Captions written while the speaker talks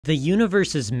The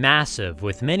universe is massive,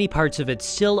 with many parts of it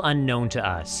still unknown to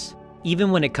us.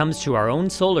 Even when it comes to our own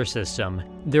solar system,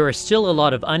 there are still a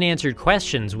lot of unanswered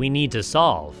questions we need to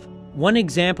solve. One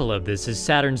example of this is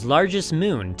Saturn's largest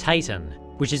moon, Titan,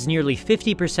 which is nearly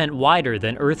 50% wider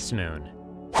than Earth's moon.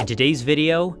 In today's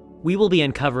video, we will be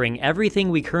uncovering everything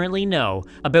we currently know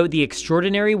about the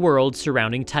extraordinary world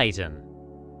surrounding Titan.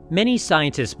 Many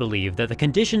scientists believe that the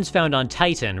conditions found on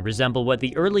Titan resemble what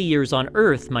the early years on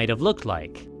Earth might have looked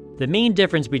like. The main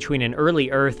difference between an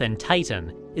early Earth and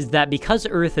Titan is that because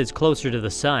Earth is closer to the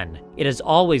Sun, it has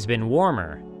always been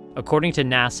warmer. According to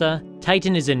NASA,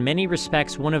 Titan is in many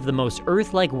respects one of the most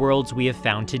Earth-like worlds we have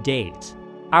found to date.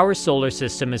 Our solar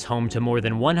system is home to more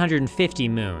than 150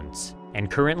 moons, and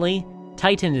currently,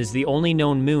 Titan is the only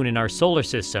known moon in our solar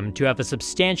system to have a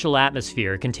substantial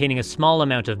atmosphere containing a small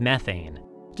amount of methane.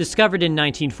 Discovered in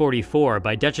 1944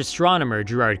 by Dutch astronomer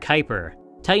Gerard Kuiper,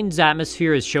 Titan's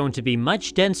atmosphere is shown to be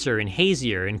much denser and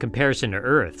hazier in comparison to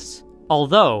Earth's.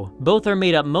 Although, both are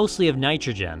made up mostly of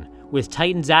nitrogen, with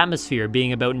Titan's atmosphere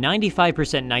being about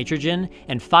 95% nitrogen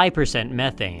and 5%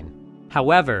 methane.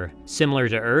 However, similar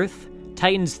to Earth,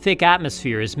 Titan's thick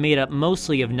atmosphere is made up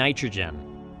mostly of nitrogen.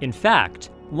 In fact,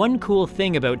 one cool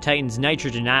thing about Titan's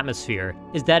nitrogen atmosphere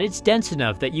is that it's dense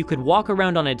enough that you could walk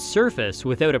around on its surface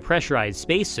without a pressurized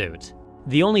spacesuit.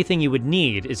 The only thing you would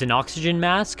need is an oxygen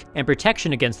mask and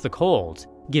protection against the cold,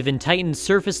 given Titan's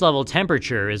surface level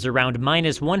temperature is around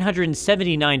minus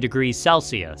 179 degrees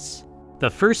Celsius. The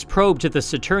first probe to the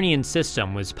Saturnian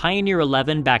system was Pioneer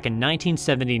 11 back in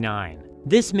 1979.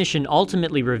 This mission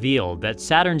ultimately revealed that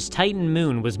Saturn's Titan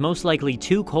moon was most likely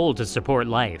too cold to support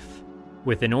life.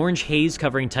 With an orange haze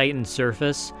covering Titan's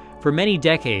surface, for many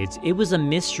decades it was a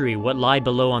mystery what lied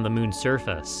below on the moon's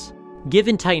surface.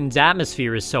 Given Titan's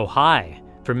atmosphere is so high,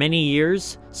 for many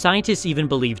years, scientists even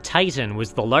believed Titan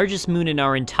was the largest moon in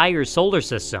our entire solar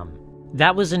system.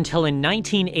 That was until in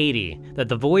 1980 that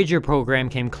the Voyager program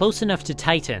came close enough to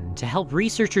Titan to help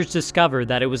researchers discover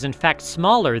that it was in fact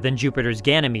smaller than Jupiter's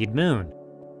Ganymede moon.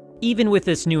 Even with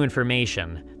this new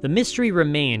information, the mystery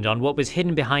remained on what was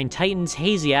hidden behind Titan's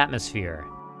hazy atmosphere.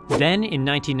 Then, in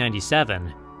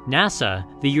 1997, NASA,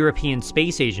 the European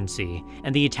Space Agency,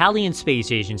 and the Italian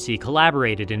Space Agency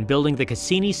collaborated in building the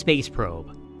Cassini space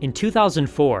probe. In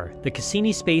 2004, the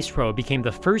Cassini space probe became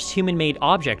the first human-made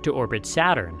object to orbit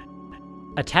Saturn.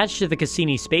 Attached to the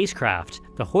Cassini spacecraft,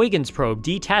 the Huygens probe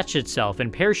detached itself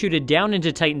and parachuted down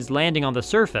into Titan's landing on the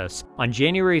surface on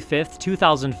January 5,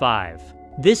 2005.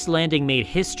 This landing made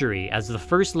history as the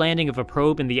first landing of a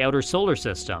probe in the outer solar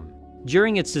system.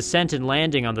 During its descent and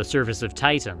landing on the surface of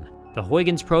Titan, the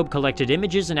Huygens probe collected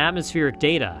images and atmospheric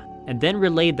data, and then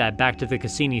relayed that back to the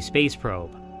Cassini space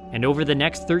probe. And over the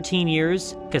next 13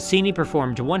 years, Cassini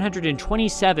performed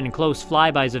 127 close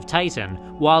flybys of Titan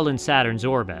while in Saturn's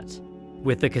orbit.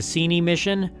 With the Cassini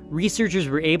mission, researchers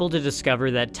were able to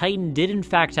discover that Titan did in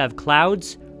fact have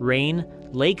clouds, rain,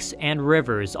 lakes, and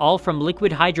rivers, all from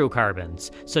liquid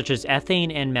hydrocarbons, such as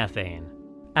ethane and methane.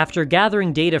 After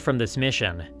gathering data from this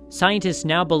mission, scientists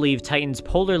now believe Titan's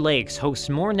polar lakes host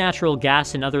more natural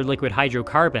gas and other liquid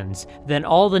hydrocarbons than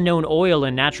all the known oil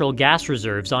and natural gas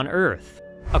reserves on Earth.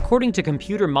 According to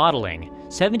computer modeling,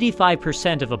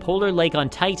 75% of a polar lake on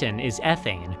Titan is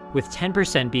ethane, with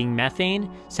 10% being methane,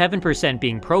 7%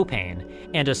 being propane,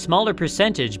 and a smaller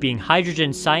percentage being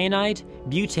hydrogen cyanide,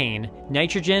 butane,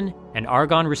 nitrogen, and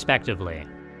argon respectively.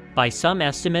 By some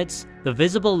estimates, the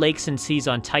visible lakes and seas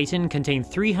on Titan contain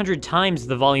 300 times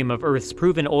the volume of Earth's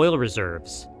proven oil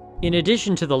reserves. In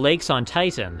addition to the lakes on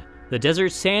Titan, the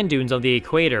desert sand dunes on the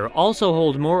equator also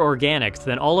hold more organics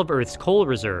than all of Earth's coal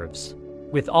reserves.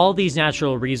 With all these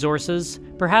natural resources,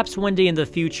 perhaps one day in the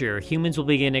future humans will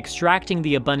begin extracting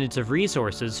the abundance of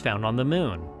resources found on the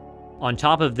moon. On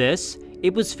top of this,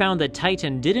 it was found that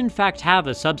Titan did in fact have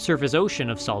a subsurface ocean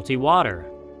of salty water.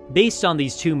 Based on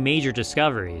these two major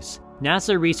discoveries,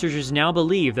 NASA researchers now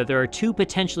believe that there are two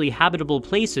potentially habitable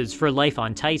places for life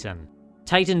on Titan.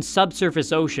 Titan's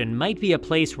subsurface ocean might be a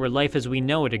place where life as we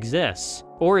know it exists,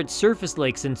 or its surface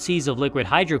lakes and seas of liquid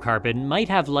hydrocarbon might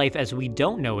have life as we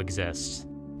don't know exists.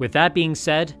 With that being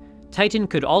said, Titan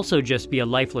could also just be a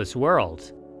lifeless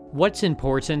world. What's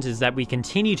important is that we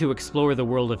continue to explore the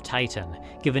world of Titan,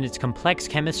 given its complex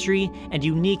chemistry and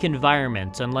unique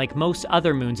environment unlike most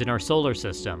other moons in our solar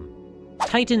system.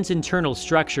 Titan's internal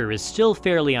structure is still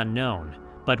fairly unknown,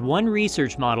 but one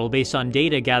research model based on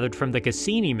data gathered from the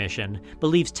Cassini mission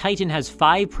believes Titan has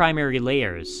 5 primary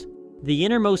layers. The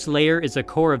innermost layer is a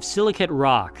core of silicate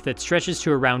rock that stretches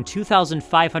to around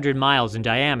 2,500 miles in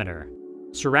diameter.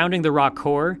 Surrounding the rock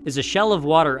core is a shell of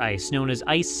water ice known as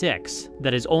Ice 6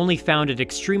 that is only found at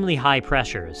extremely high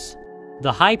pressures.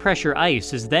 The high-pressure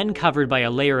ice is then covered by a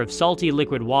layer of salty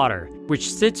liquid water,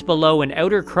 which sits below an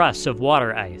outer crust of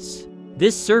water ice.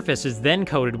 This surface is then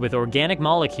coated with organic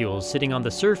molecules sitting on the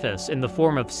surface in the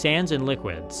form of sands and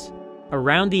liquids.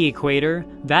 Around the equator,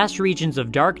 vast regions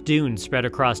of dark dunes spread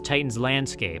across Titan's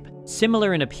landscape,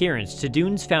 similar in appearance to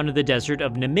dunes found in the desert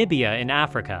of Namibia in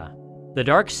Africa. The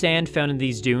dark sand found in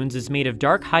these dunes is made of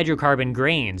dark hydrocarbon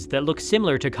grains that look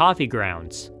similar to coffee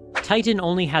grounds. Titan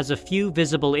only has a few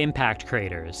visible impact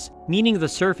craters, meaning the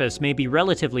surface may be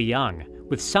relatively young,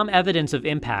 with some evidence of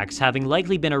impacts having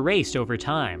likely been erased over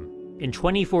time. In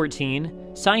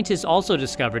 2014, scientists also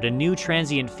discovered a new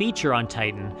transient feature on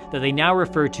Titan that they now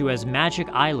refer to as Magic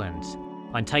Island.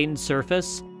 On Titan's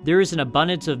surface, there is an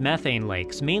abundance of methane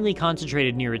lakes, mainly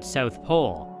concentrated near its south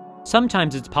pole.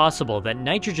 Sometimes it's possible that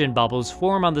nitrogen bubbles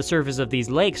form on the surface of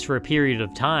these lakes for a period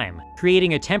of time,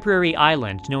 creating a temporary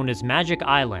island known as Magic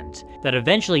Island that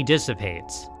eventually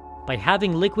dissipates. By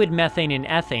having liquid methane and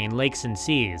ethane lakes and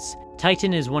seas,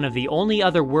 Titan is one of the only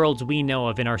other worlds we know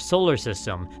of in our solar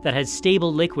system that has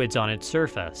stable liquids on its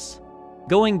surface.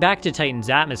 Going back to Titan's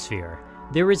atmosphere,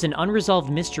 there is an unresolved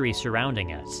mystery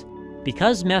surrounding it.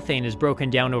 Because methane is broken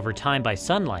down over time by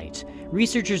sunlight,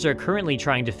 researchers are currently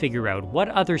trying to figure out what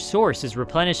other source is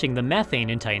replenishing the methane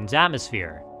in Titan's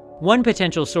atmosphere. One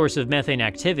potential source of methane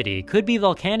activity could be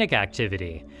volcanic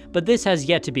activity, but this has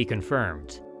yet to be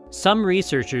confirmed. Some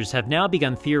researchers have now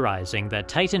begun theorizing that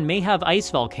Titan may have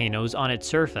ice volcanoes on its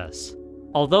surface.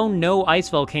 Although no ice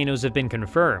volcanoes have been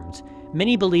confirmed,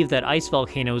 many believe that ice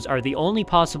volcanoes are the only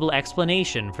possible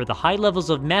explanation for the high levels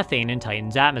of methane in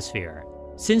Titan's atmosphere.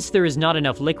 Since there is not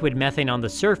enough liquid methane on the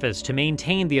surface to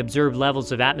maintain the observed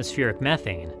levels of atmospheric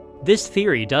methane, this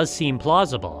theory does seem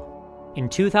plausible. In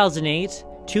 2008,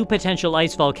 two potential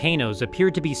ice volcanoes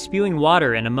appeared to be spewing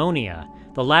water and ammonia,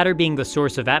 the latter being the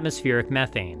source of atmospheric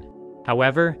methane.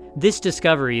 However, this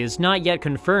discovery is not yet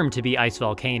confirmed to be ice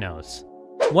volcanoes.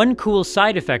 One cool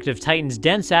side effect of Titan's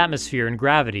dense atmosphere and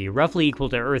gravity roughly equal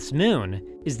to Earth's moon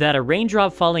is that a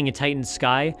raindrop falling in Titan's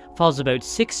sky falls about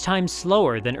 6 times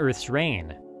slower than Earth's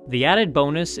rain. The added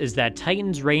bonus is that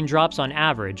Titan's raindrops on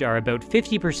average are about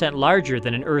 50% larger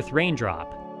than an Earth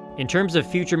raindrop. In terms of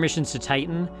future missions to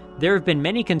Titan, there have been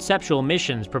many conceptual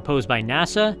missions proposed by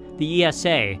NASA, the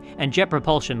ESA, and Jet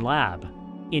Propulsion Lab.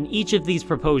 In each of these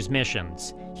proposed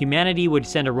missions, humanity would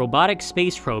send a robotic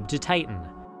space probe to Titan.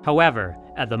 However,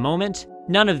 at the moment,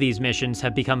 none of these missions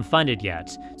have become funded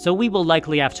yet, so we will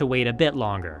likely have to wait a bit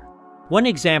longer. One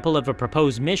example of a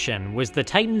proposed mission was the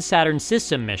Titan-Saturn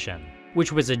system mission,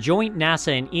 which was a joint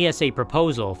NASA and ESA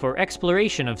proposal for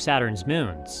exploration of Saturn's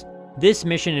moons. This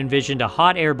mission envisioned a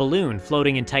hot air balloon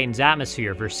floating in Titan's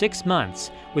atmosphere for 6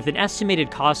 months with an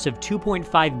estimated cost of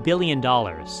 $2.5 billion.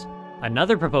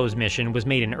 Another proposed mission was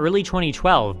made in early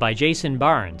 2012 by Jason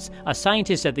Barnes, a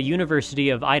scientist at the University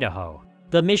of Idaho.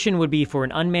 The mission would be for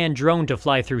an unmanned drone to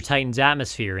fly through Titan's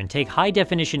atmosphere and take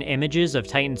high-definition images of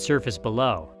Titan's surface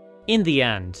below. In the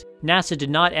end, NASA did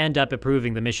not end up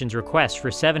approving the mission's request for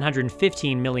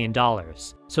 $715 million,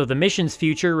 so the mission's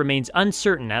future remains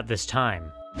uncertain at this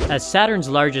time. As Saturn's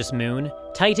largest moon,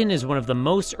 Titan is one of the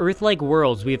most Earth-like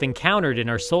worlds we've encountered in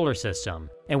our solar system,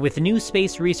 and with new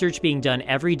space research being done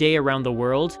every day around the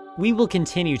world, we will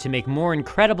continue to make more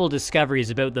incredible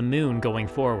discoveries about the moon going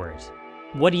forward.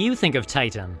 What do you think of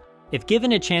Titan? If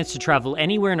given a chance to travel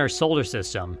anywhere in our solar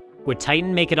system, would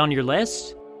Titan make it on your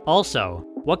list? Also,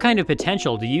 what kind of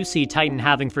potential do you see Titan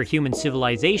having for human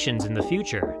civilizations in the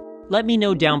future? Let me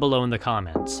know down below in the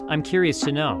comments. I'm curious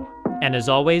to know. And as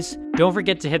always, don't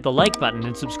forget to hit the like button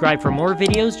and subscribe for more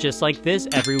videos just like this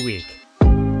every week.